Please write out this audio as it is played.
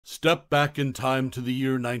Step back in time to the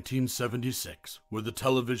year 1976, where the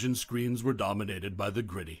television screens were dominated by the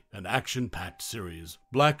gritty and action-packed series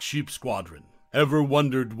Black Sheep Squadron. Ever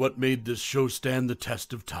wondered what made this show stand the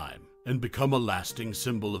test of time and become a lasting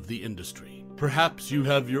symbol of the industry? Perhaps you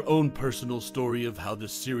have your own personal story of how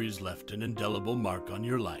this series left an indelible mark on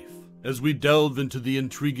your life. As we delve into the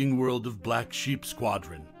intriguing world of Black Sheep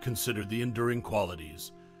Squadron, consider the enduring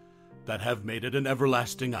qualities that have made it an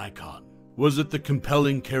everlasting icon. Was it the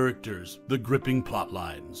compelling characters, the gripping plot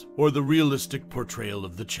lines, or the realistic portrayal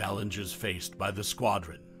of the challenges faced by the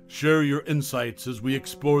squadron? Share your insights as we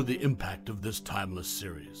explore the impact of this timeless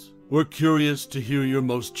series. We're curious to hear your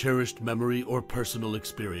most cherished memory or personal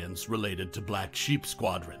experience related to Black Sheep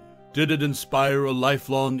Squadron. Did it inspire a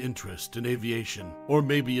lifelong interest in aviation, or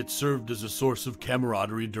maybe it served as a source of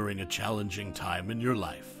camaraderie during a challenging time in your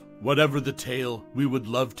life? Whatever the tale, we would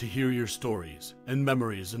love to hear your stories and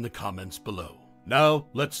memories in the comments below. Now,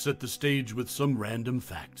 let's set the stage with some random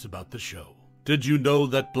facts about the show. Did you know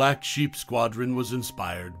that Black Sheep Squadron was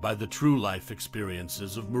inspired by the true-life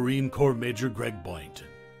experiences of Marine Corps Major Greg Boyington?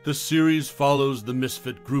 The series follows the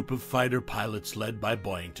misfit group of fighter pilots led by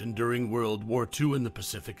Boyington during World War II in the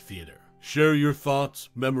Pacific Theater. Share your thoughts,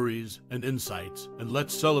 memories, and insights, and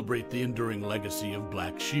let's celebrate the enduring legacy of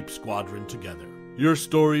Black Sheep Squadron together. Your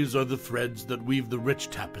stories are the threads that weave the rich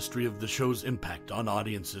tapestry of the show's impact on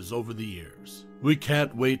audiences over the years. We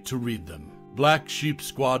can't wait to read them. Black Sheep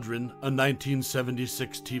Squadron, a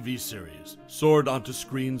 1976 TV series, soared onto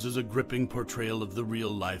screens as a gripping portrayal of the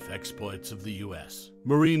real-life exploits of the U.S.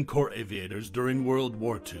 Marine Corps aviators during World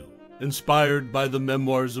War II. Inspired by the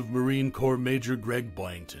memoirs of Marine Corps Major Greg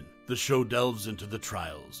Boyington, the show delves into the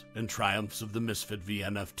trials and triumphs of the misfit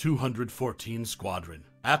VMF 214 Squadron,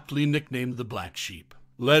 aptly nicknamed the Black Sheep.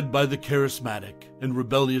 Led by the charismatic and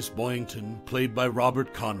rebellious Boyington, played by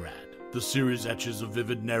Robert Conrad, the series etches a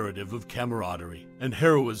vivid narrative of camaraderie and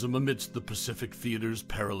heroism amidst the Pacific Theater's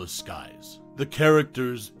perilous skies. The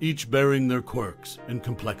characters, each bearing their quirks and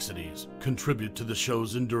complexities, contribute to the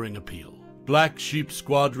show's enduring appeal. Black Sheep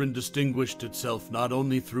Squadron distinguished itself not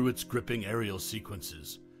only through its gripping aerial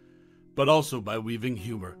sequences, but also by weaving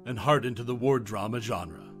humor and heart into the war drama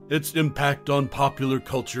genre. Its impact on popular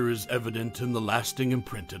culture is evident in the lasting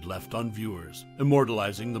imprint it left on viewers,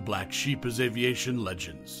 immortalizing the Black Sheep as aviation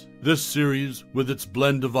legends. This series, with its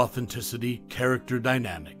blend of authenticity, character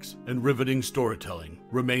dynamics, and riveting storytelling,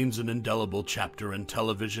 remains an indelible chapter in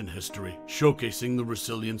television history, showcasing the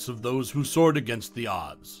resilience of those who soared against the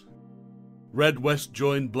odds. Red West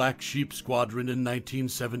joined Black Sheep Squadron in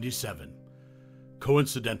 1977,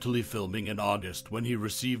 coincidentally filming in August when he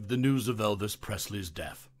received the news of Elvis Presley's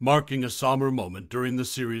death, marking a somber moment during the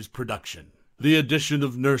series' production. The addition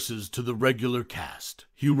of nurses to the regular cast,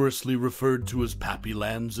 humorously referred to as Pappy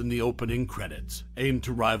Lands in the opening credits, aimed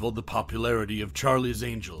to rival the popularity of Charlie's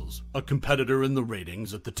Angels, a competitor in the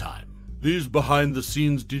ratings at the time. These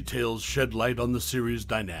behind-the-scenes details shed light on the series'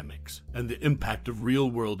 dynamics and the impact of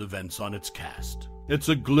real-world events on its cast. It's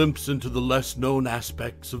a glimpse into the less-known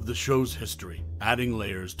aspects of the show's history, adding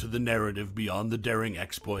layers to the narrative beyond the daring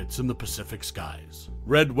exploits in the Pacific skies.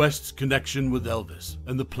 Red West's connection with Elvis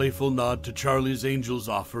and the playful nod to Charlie's Angels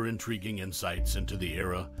offer intriguing insights into the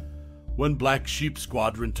era when Black Sheep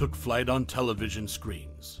Squadron took flight on television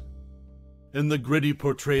screens. In the gritty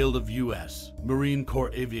portrayal of U.S. Marine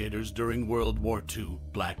Corps aviators during World War II,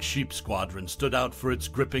 Black Sheep Squadron stood out for its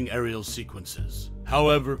gripping aerial sequences.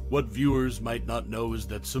 However, what viewers might not know is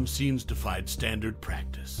that some scenes defied standard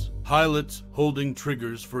practice. Pilots, holding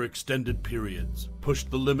triggers for extended periods,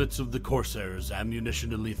 pushed the limits of the Corsair's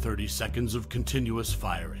ammunition-only 30 seconds of continuous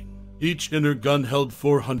firing. Each inner gun held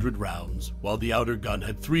 400 rounds, while the outer gun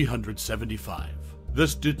had 375.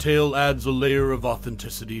 This detail adds a layer of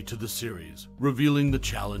authenticity to the series, revealing the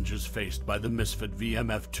challenges faced by the misfit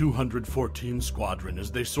VMF 214 Squadron as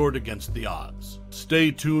they soared against the odds. Stay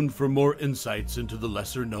tuned for more insights into the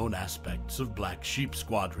lesser-known aspects of Black Sheep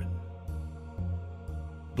Squadron.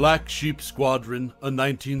 Black Sheep Squadron, a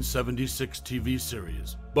 1976 TV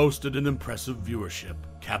series, boasted an impressive viewership,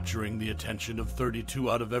 capturing the attention of 32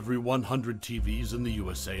 out of every 100 TVs in the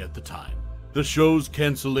USA at the time. The show's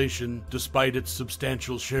cancellation, despite its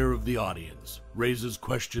substantial share of the audience, raises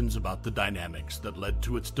questions about the dynamics that led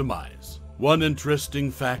to its demise. One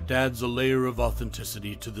interesting fact adds a layer of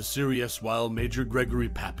authenticity to the series. While Major Gregory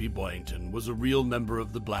Pappy Boyington was a real member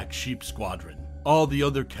of the Black Sheep Squadron, all the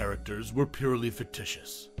other characters were purely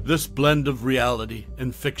fictitious. This blend of reality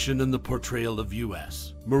and fiction in the portrayal of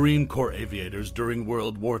U.S. Marine Corps aviators during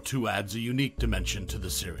World War II adds a unique dimension to the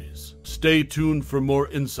series. Stay tuned for more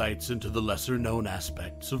insights into the lesser-known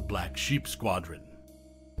aspects of Black Sheep Squadron.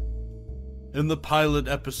 In the pilot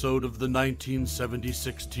episode of the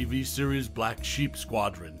 1976 TV series Black Sheep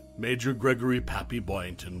Squadron, Major Gregory Pappy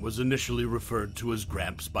Boyington was initially referred to as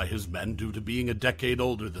Gramps by his men due to being a decade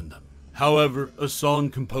older than them. However, a song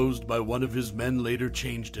composed by one of his men later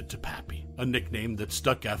changed it to Pappy, a nickname that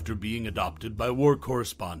stuck after being adopted by war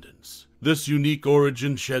correspondents. This unique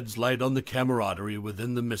origin sheds light on the camaraderie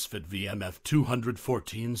within the misfit VMF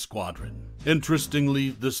 214 Squadron.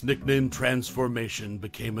 Interestingly, this nickname transformation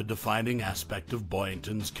became a defining aspect of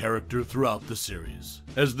Boyington's character throughout the series.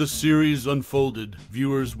 As the series unfolded,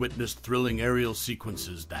 viewers witnessed thrilling aerial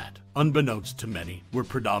sequences that, unbeknownst to many, were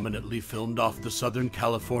predominantly filmed off the Southern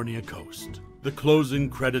California coast. The closing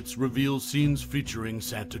credits reveal scenes featuring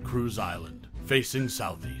Santa Cruz Island, facing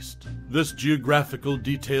southeast. This geographical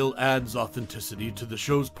detail adds authenticity to the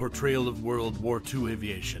show's portrayal of World War II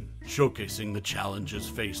aviation, showcasing the challenges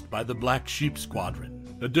faced by the Black Sheep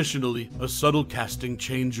Squadron. Additionally, a subtle casting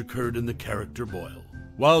change occurred in the character Boyle.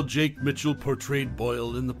 While Jake Mitchell portrayed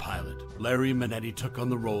Boyle in the pilot, Larry Manetti took on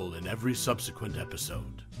the role in every subsequent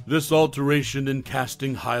episode. This alteration in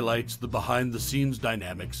casting highlights the behind-the-scenes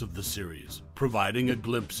dynamics of the series, providing a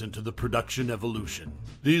glimpse into the production evolution.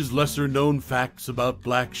 These lesser-known facts about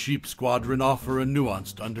Black Sheep Squadron offer a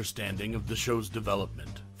nuanced understanding of the show's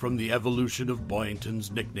development, from the evolution of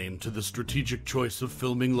Boyington's nickname to the strategic choice of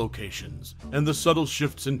filming locations, and the subtle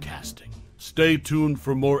shifts in casting. Stay tuned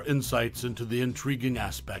for more insights into the intriguing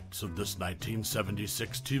aspects of this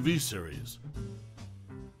 1976 TV series.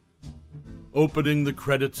 Opening the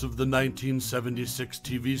credits of the 1976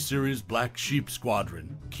 TV series Black Sheep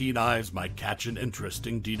Squadron, keen eyes might catch an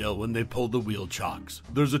interesting detail when they pull the wheel chocks.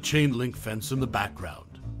 There's a chain link fence in the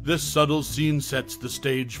background. This subtle scene sets the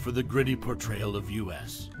stage for the gritty portrayal of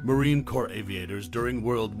U.S. Marine Corps aviators during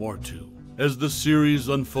World War II. As the series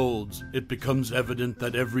unfolds, it becomes evident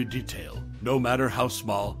that every detail, no matter how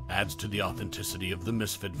small, adds to the authenticity of the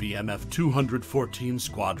misfit VMF 214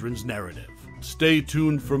 Squadron's narrative. Stay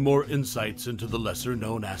tuned for more insights into the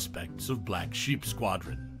lesser-known aspects of Black Sheep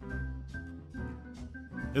Squadron.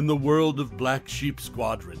 In the world of Black Sheep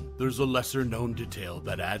Squadron, there's a lesser-known detail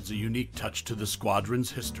that adds a unique touch to the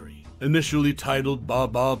squadron's history. Initially titled Ba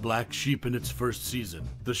Black Sheep in its first season,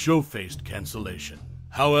 the show faced cancellation.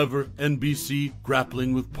 However, NBC,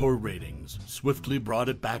 grappling with poor ratings, swiftly brought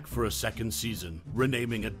it back for a second season,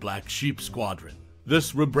 renaming it Black Sheep Squadron.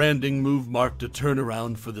 This rebranding move marked a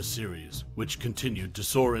turnaround for the series, which continued to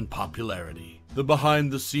soar in popularity. The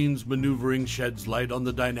behind-the-scenes maneuvering sheds light on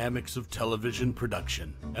the dynamics of television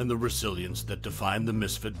production and the resilience that defined the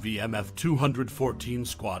misfit VMF 214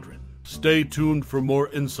 Squadron. Stay tuned for more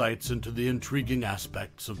insights into the intriguing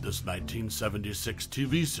aspects of this 1976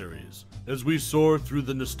 TV series. As we soar through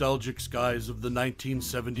the nostalgic skies of the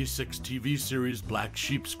 1976 TV series Black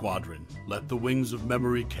Sheep Squadron, let the wings of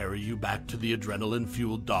memory carry you back to the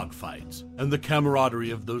adrenaline-fueled dogfights and the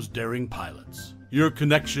camaraderie of those daring pilots. Your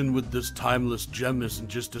connection with this timeless gem isn't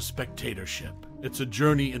just a spectatorship. It's a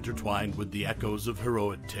journey intertwined with the echoes of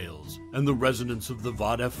heroic tales and the resonance of the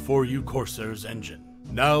VOD F4U Corsair's engine.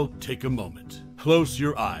 Now, take a moment, close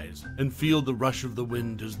your eyes, and feel the rush of the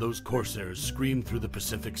wind as those Corsairs scream through the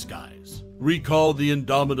Pacific skies. Recall the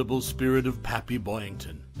indomitable spirit of Pappy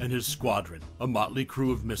Boyington and his squadron, a motley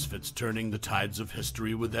crew of misfits turning the tides of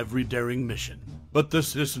history with every daring mission. But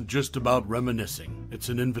this isn't just about reminiscing, it's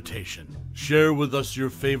an invitation. Share with us your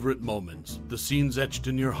favorite moments, the scenes etched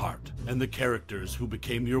in your heart, and the characters who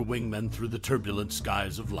became your wingmen through the turbulent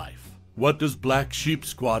skies of life. What does Black Sheep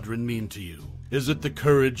Squadron mean to you? Is it the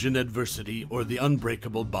courage in adversity or the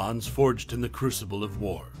unbreakable bonds forged in the crucible of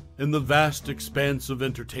war? In the vast expanse of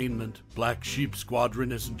entertainment, Black Sheep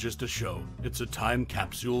Squadron isn't just a show. It's a time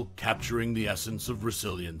capsule capturing the essence of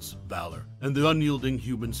resilience, valor, and the unyielding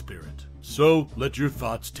human spirit. So, let your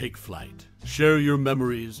thoughts take flight. Share your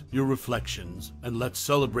memories, your reflections, and let's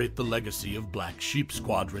celebrate the legacy of Black Sheep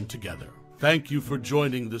Squadron together. Thank you for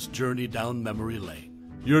joining this journey down memory lane.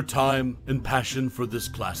 Your time and passion for this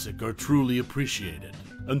classic are truly appreciated.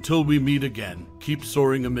 Until we meet again, keep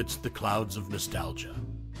soaring amidst the clouds of nostalgia.